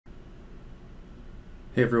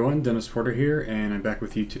Hey everyone, Dennis Porter here, and I'm back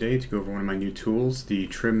with you today to go over one of my new tools, the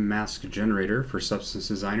Trim Mask Generator for Substance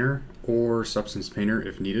Designer or Substance Painter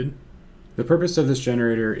if needed. The purpose of this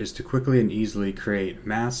generator is to quickly and easily create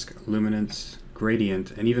mask, luminance,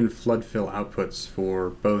 gradient, and even flood fill outputs for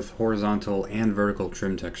both horizontal and vertical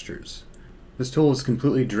trim textures. This tool is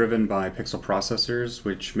completely driven by pixel processors,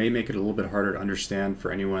 which may make it a little bit harder to understand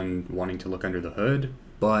for anyone wanting to look under the hood,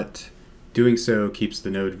 but doing so keeps the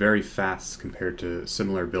node very fast compared to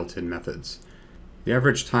similar built-in methods. The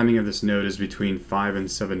average timing of this node is between 5 and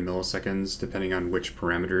 7 milliseconds, depending on which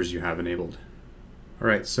parameters you have enabled.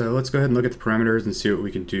 Alright, so let's go ahead and look at the parameters and see what we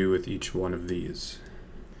can do with each one of these.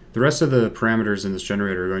 The rest of the parameters in this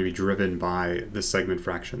generator are going to be driven by the segment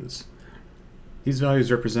fractions. These values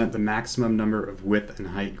represent the maximum number of width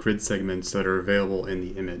and height grid segments that are available in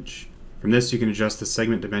the image. From this, you can adjust the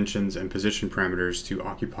segment dimensions and position parameters to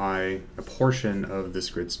occupy a portion of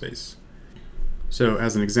this grid space. So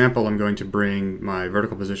as an example, I'm going to bring my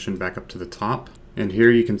vertical position back up to the top. And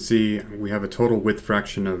here you can see we have a total width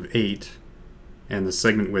fraction of 8, and the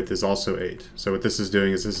segment width is also 8. So what this is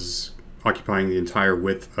doing is this is occupying the entire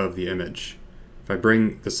width of the image. If I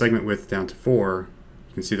bring the segment width down to 4,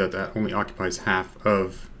 you can see that that only occupies half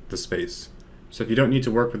of the space. So if you don't need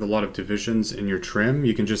to work with a lot of divisions in your trim,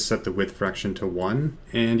 you can just set the width fraction to 1,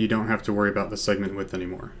 and you don't have to worry about the segment width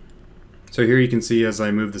anymore. So here you can see as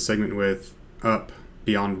I move the segment width up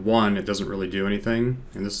beyond 1, it doesn't really do anything,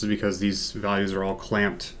 and this is because these values are all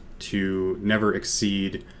clamped to never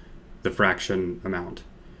exceed the fraction amount.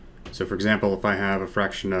 So for example, if I have a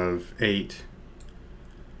fraction of 8,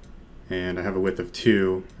 and I have a width of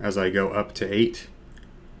 2, as I go up to 8,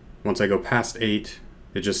 once I go past 8,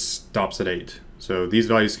 it just stops at 8. So these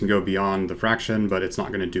values can go beyond the fraction, but it's not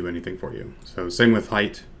going to do anything for you. So same with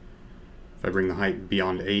height. If I bring the height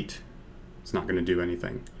beyond 8, it's not going to do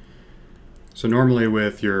anything. So normally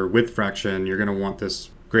with your width fraction, you're going to want this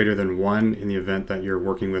greater than 1 in the event that you're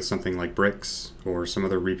working with something like bricks or some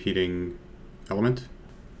other repeating element.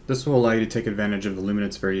 This will allow you to take advantage of the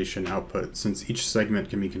luminance variation output, since each segment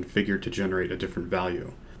can be configured to generate a different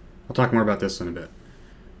value. I'll talk more about this in a bit.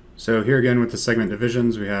 So here again with the segment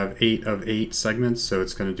divisions, we have 8 of 8 segments, so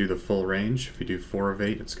it's going to do the full range. If we do 4 of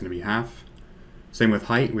 8, it's going to be half. Same with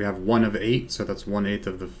height, we have 1 of 8, so that's 1/8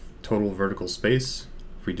 of the total vertical space.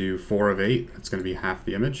 If we do 4 of 8, it's going to be half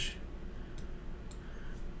the image.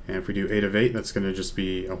 And if we do 8 of 8, that's going to just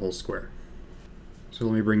be a whole square. So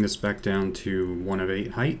let me bring this back down to 1 of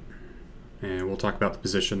 8 height, and we'll talk about the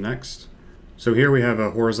position next. So here we have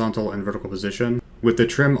a horizontal and vertical position. With the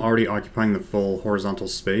trim already occupying the full horizontal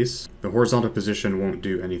space, the horizontal position won't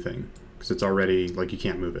do anything, because it's already, like, you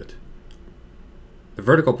can't move it. The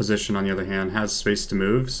vertical position, on the other hand, has space to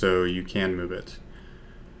move, so you can move it.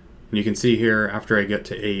 And you can see here, after I get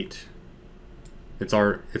to 8, it's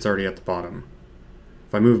already at the bottom.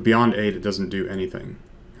 If I move beyond 8, it doesn't do anything.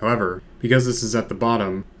 However, because this is at the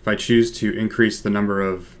bottom, if I choose to increase the number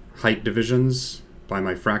of height divisions by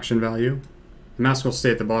my fraction value, the mask will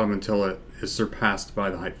stay at the bottom until it is surpassed by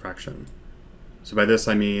the height fraction. So by this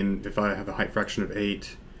I mean if I have a height fraction of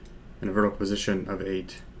 8 and a vertical position of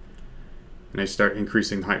 8, and I start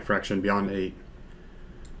increasing the height fraction beyond 8,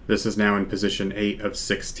 this is now in position 8 of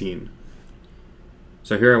 16.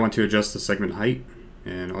 So here I want to adjust the segment height,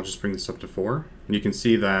 and I'll just bring this up to 4. And you can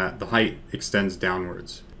see that the height extends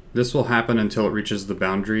downwards. This will happen until it reaches the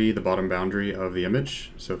boundary, the bottom boundary of the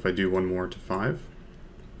image. So if I do one more to 5,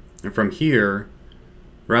 and from here,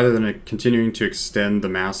 rather than continuing to extend the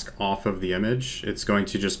mask off of the image, it's going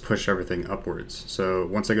to just push everything upwards. So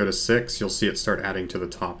once I go to 6, you'll see it start adding to the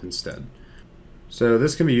top instead. So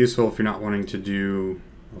this can be useful if you're not wanting to do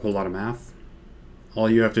a whole lot of math. All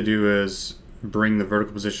you have to do is bring the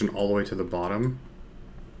vertical position all the way to the bottom,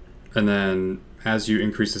 and then as you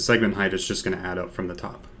increase the segment height, it's just going to add up from the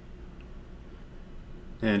top.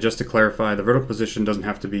 And just to clarify, the vertical position doesn't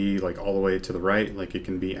have to be like all the way to the right, like it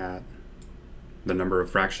can be at the number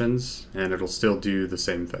of fractions, and it'll still do the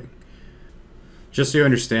same thing. Just so you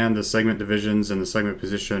understand, the segment divisions and the segment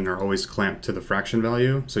position are always clamped to the fraction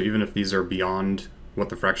value, so even if these are beyond what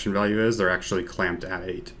the fraction value is, they're actually clamped at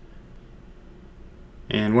 8.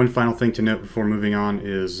 And one final thing to note before moving on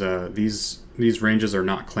is these ranges are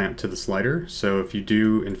not clamped to the slider, so if you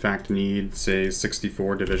do in fact need, say,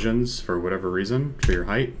 64 divisions for whatever reason for your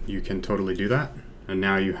height, you can totally do that, and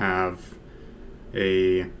now you have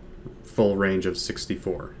a full range of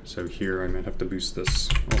 64. So here I might have to boost this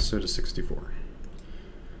also to 64,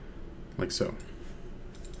 like so.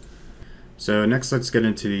 So next let's get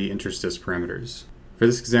into the interstice parameters. For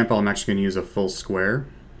this example, I'm actually going to use a full square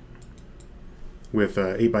with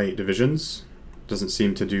 8 by 8 divisions Doesn't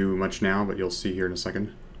seem to do much now, but you'll see here in a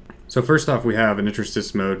second. So first off, we have an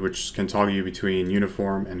interstice mode, which can toggle you between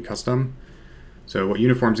uniform and custom. So what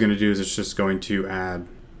uniform is going to do is it's just going to add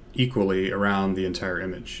equally around the entire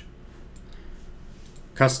image.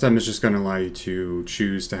 Custom is just going to allow you to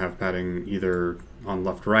choose to have padding either on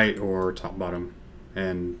left, right, or top, bottom,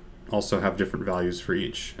 and also have different values for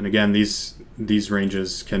each. And again, these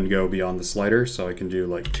ranges can go beyond the slider, so I can do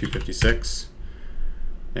like 256,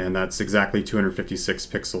 and that's exactly 256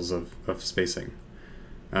 pixels of spacing.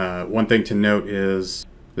 One thing to note is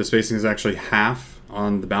the spacing is actually half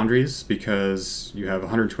on the boundaries because you have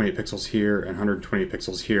 128 pixels here and 128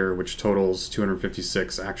 pixels here, which totals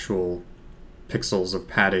 256 actual pixels of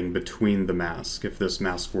padding between the mask if this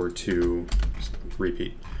mask were to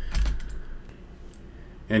repeat.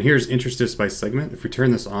 And here's interstice by segment. If we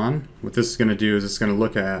turn this on, what this is going to do is it's going to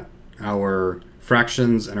look at our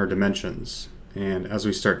fractions and our dimensions. And as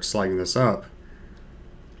we start sliding this up,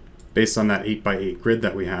 based on that 8x8 grid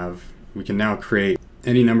that we have, we can now create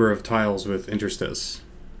any number of tiles with interstice.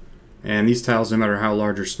 And these tiles, no matter how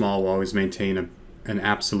large or small, will always maintain an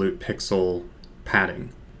absolute pixel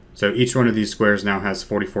padding. So each one of these squares now has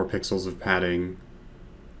 44 pixels of padding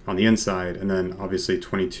on the inside, and then obviously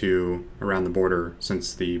 22 around the border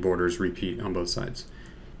since the borders repeat on both sides.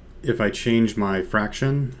 If I change my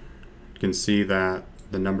fraction, you can see that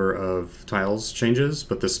the number of tiles changes,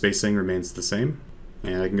 but the spacing remains the same.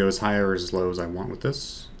 And I can go as high or as low as I want with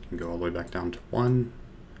this. I can go all the way back down to 1.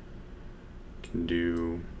 I can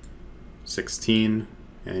do 16.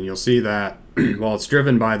 And you'll see that while it's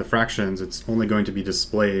driven by the fractions, it's only going to be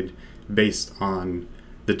displayed based on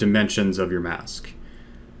the dimensions of your mask.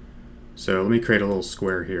 So let me create a little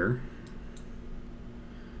square here.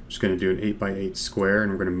 I'm just going to do an 8x8 square,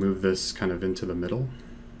 and we're going to move this kind of into the middle.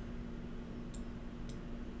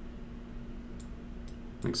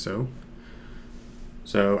 Like so.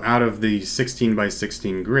 So out of the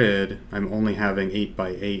 16x16 grid, I'm only having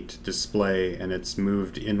 8x8 display, and it's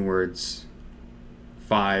moved inwards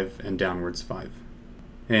 5 and downwards 5.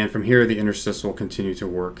 And from here, the interstice will continue to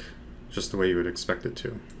work just the way you would expect it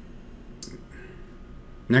to.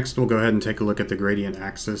 Next, we'll go ahead and take a look at the gradient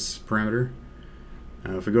axis parameter.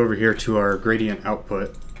 If we go over here to our gradient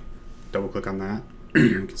output, double click on that,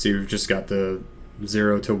 you can see we've just got the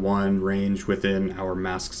 0 to 1 range within our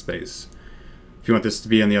mask space. If you want this to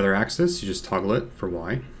be on the other axis, you just toggle it for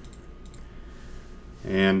Y.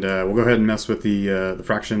 And we'll go ahead and mess with the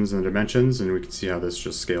fractions and the dimensions, and we can see how this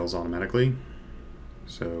just scales automatically.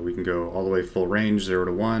 So we can go all the way full range, 0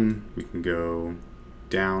 to 1. We can go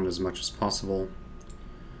down as much as possible.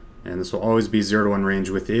 And this will always be 0 to 1 range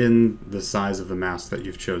within the size of the mask that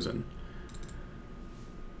you've chosen.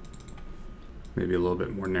 Maybe a little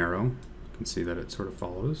bit more narrow. You can see that it sort of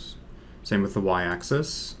follows. Same with the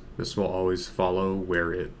Y-axis. This will always follow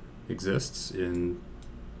where it exists in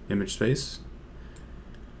image space.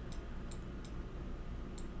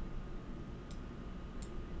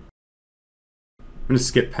 I'm going to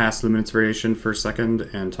skip past luminance variation for a second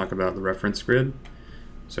and talk about the reference grid.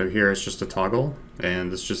 So here it's just a toggle,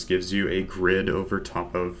 and this just gives you a grid over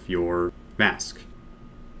top of your mask.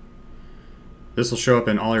 This will show up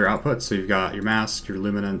in all your outputs, so you've got your mask, your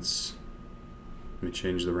luminance. Let me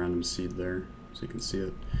change the random seed there so you can see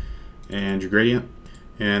it. And your gradient.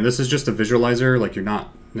 And this is just a visualizer, like you're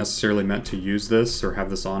not necessarily meant to use this or have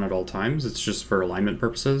this on at all times. It's just for alignment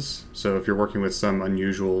purposes. So if you're working with some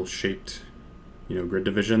unusual shaped, grid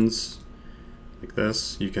divisions like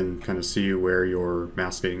this, you can kind of see where your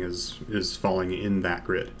masking is falling in that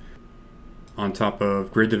grid. On top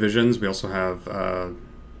of grid divisions, we also have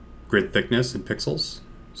grid thickness in pixels.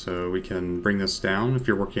 So we can bring this down if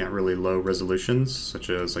you're working at really low resolutions, such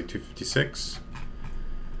as like 256.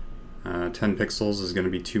 10 pixels is going to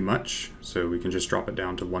be too much, so we can just drop it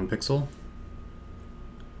down to 1 pixel.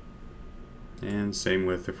 And same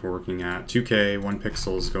with if we're working at 2K, 1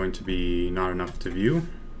 pixel is going to be not enough to view.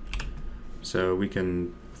 So we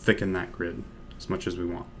can thicken that grid as much as we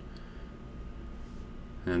want.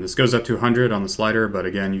 And this goes up to 100 on the slider, but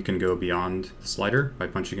again, you can go beyond the slider by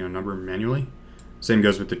punching in a number manually. Same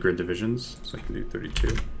goes with the grid divisions, so I can do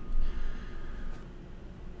 32.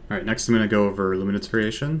 All right, next I'm going to go over luminance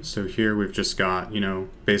variation. So here we've just got,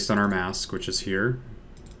 based on our mask, which is here.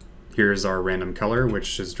 Here's our random color,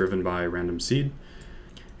 which is driven by random seed.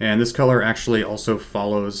 And this color actually also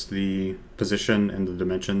follows the position and the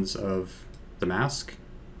dimensions of the mask.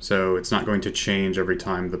 So it's not going to change every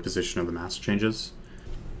time the position of the mask changes.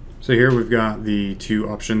 So here we've got the two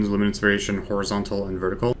options, luminance variation, horizontal and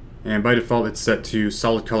vertical. And by default, it's set to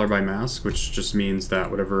solid color by mask, which just means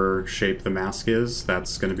that whatever shape the mask is,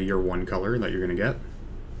 that's going to be your one color that you're going to get.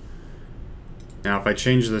 Now if I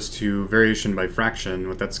change this to variation by fraction,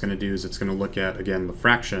 what that's going to do is it's going to look at, again, the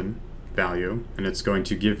fraction value, and it's going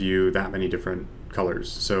to give you that many different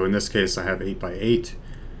colors. So in this case I have 8 by 8,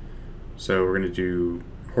 so we're going to do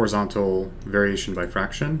horizontal variation by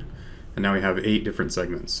fraction, and now we have 8 different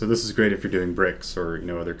segments. So this is great if you're doing bricks or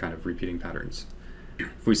other kind of repeating patterns.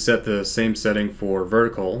 If we set the same setting for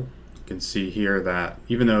vertical, you can see here that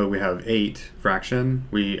even though we have 8 fraction,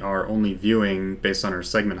 we are only viewing, based on our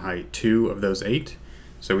segment height, 2 of those 8.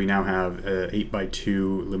 So we now have a 8 by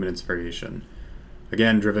 2 luminance variation.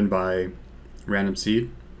 Again, driven by random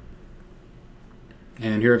seed.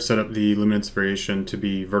 And here I've set up the luminance variation to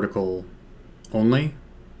be vertical only.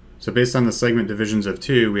 So based on the segment divisions of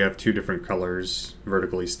 2, we have 2 different colors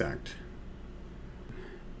vertically stacked.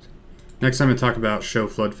 Next I'm going to talk about show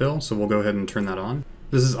flood fill, so we'll go ahead and turn that on.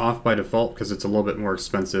 This is off by default because it's a little bit more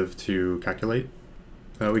expensive to calculate.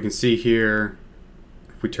 We can see here,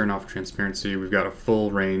 if we turn off transparency, we've got a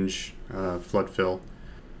full range flood fill.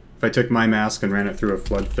 If I took my mask and ran it through a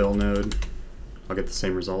flood fill node, I'll get the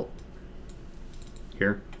same result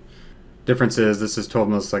here. Difference is this is 12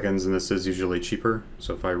 milliseconds and this is usually cheaper.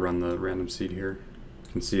 So if I run the random seed here,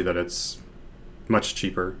 you can see that it's much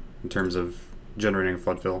cheaper in terms of generating a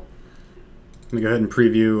flood fill. Let me go ahead and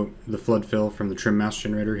preview the flood fill from the trim mask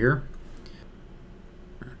generator here.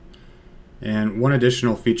 And one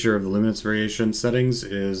additional feature of the luminance variation settings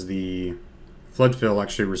is the flood fill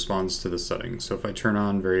actually responds to the settings. So if I turn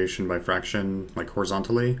on variation by fraction, like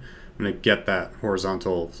horizontally, I'm going to get that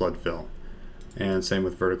horizontal flood fill. And same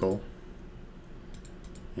with vertical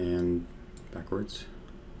and backwards.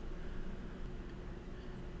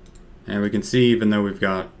 And we can see, even though we've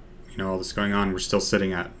got all this going on, we're still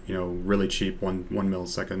sitting at really cheap 1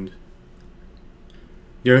 millisecond.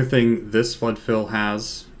 The other thing this flood fill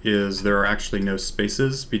has is there are actually no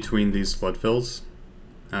spaces between these flood fills.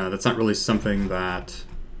 That's not really something that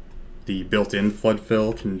the built-in flood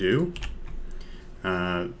fill can do.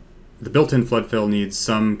 The built-in flood fill needs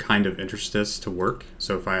some kind of interstice to work.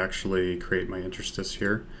 So if I actually create my interstice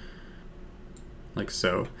here, like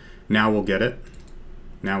so, now we'll get it.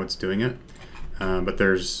 Now it's doing it. But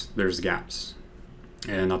there's gaps,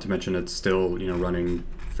 and not to mention it's still running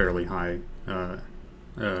fairly high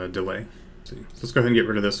delay. So let's go ahead and get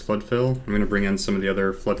rid of this flood fill. I'm going to bring in some of the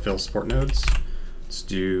other flood fill support nodes. Let's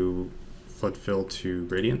do flood fill to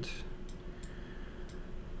gradient.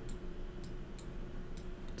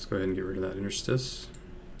 Let's go ahead and get rid of that interstice.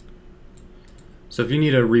 So if you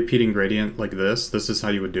need a repeating gradient like this is how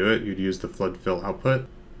you would do it. You'd use the flood fill output.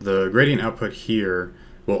 The gradient output here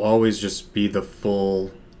will always just be the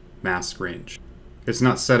full mask range. It's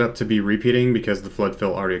not set up to be repeating because the flood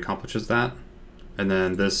fill already accomplishes that. And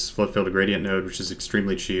then this flood fill to gradient node, which is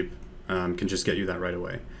extremely cheap, can just get you that right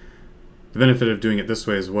away. The benefit of doing it this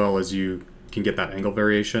way as well is you can get that angle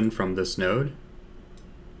variation from this node,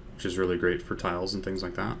 which is really great for tiles and things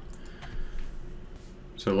like that.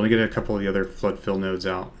 So let me get a couple of the other flood fill nodes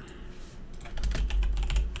out.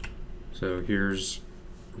 So here's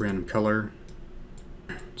random color.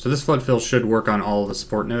 So this flood fill should work on all of the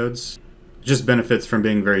support nodes. It just benefits from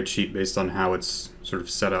being very cheap based on how it's sort of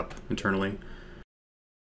set up internally.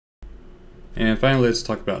 And finally, let's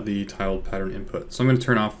talk about the tiled pattern input. So I'm going to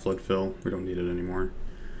turn off flood fill. We don't need it anymore.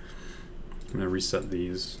 I'm going to reset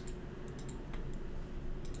these.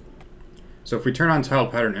 So if we turn on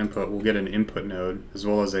tiled pattern input, we'll get an input node as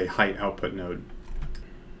well as a height output node.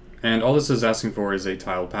 And all this is asking for is a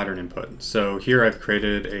tiled pattern input. So here I've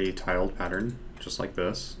created a tiled pattern, just like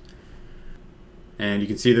this. And you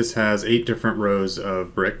can see this has 8 different rows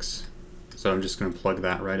of bricks. So I'm just going to plug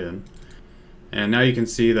that right in. And now you can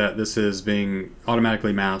see that this is being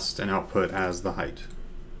automatically masked and output as the height.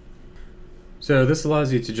 So this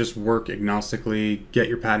allows you to just work agnostically, get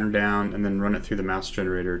your pattern down, and then run it through the mask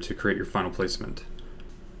generator to create your final placement.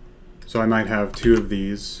 So I might have 2 of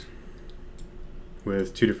these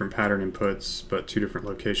with 2 different pattern inputs, but 2 different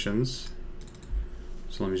locations.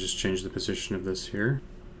 So let me just change the position of this here,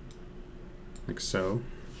 like so.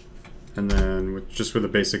 And then just with a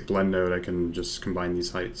basic blend node, I can just combine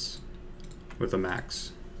these heights with a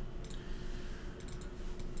max.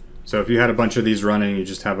 So if you had a bunch of these running, you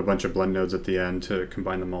just have a bunch of blend nodes at the end to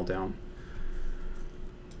combine them all down.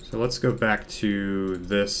 So let's go back to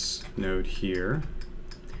this node here.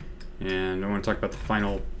 And I want to talk about the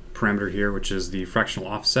final parameter here, which is the fractional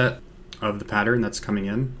offset of the pattern that's coming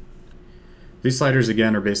in. These sliders,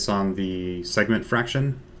 again, are based on the segment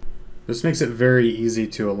fraction. This makes it very easy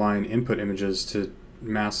to align input images to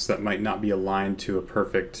masks that might not be aligned to a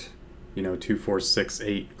perfect 2, 4, 6,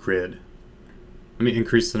 8 grid. Let me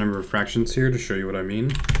increase the number of fractions here to show you what I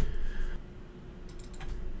mean.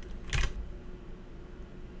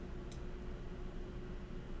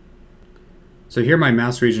 So here my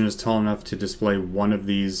mask region is tall enough to display one of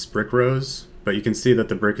these brick rows, but you can see that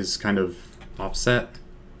the brick is kind of offset.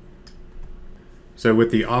 So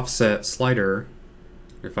with the offset slider,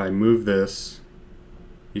 if I move this,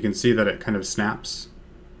 you can see that it kind of snaps.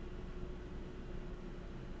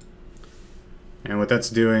 And what that's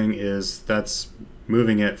doing is that's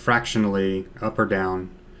moving it fractionally up or down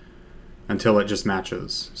until it just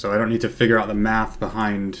matches. So I don't need to figure out the math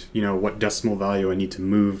behind, what decimal value I need to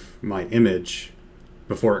move my image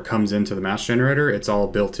before it comes into the mask generator. It's all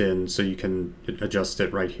built in, so you can adjust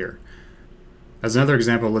it right here. As another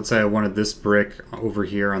example, let's say I wanted this brick over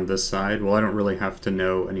here on this side. Well, I don't really have to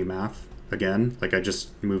know any math again. Like, I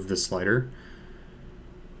just move this slider.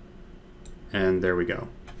 And there we go.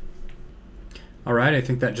 All right, I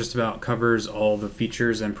think that just about covers all the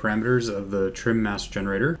features and parameters of the trim mask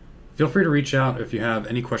generator. Feel free to reach out if you have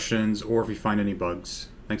any questions or if you find any bugs.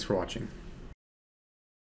 Thanks for watching.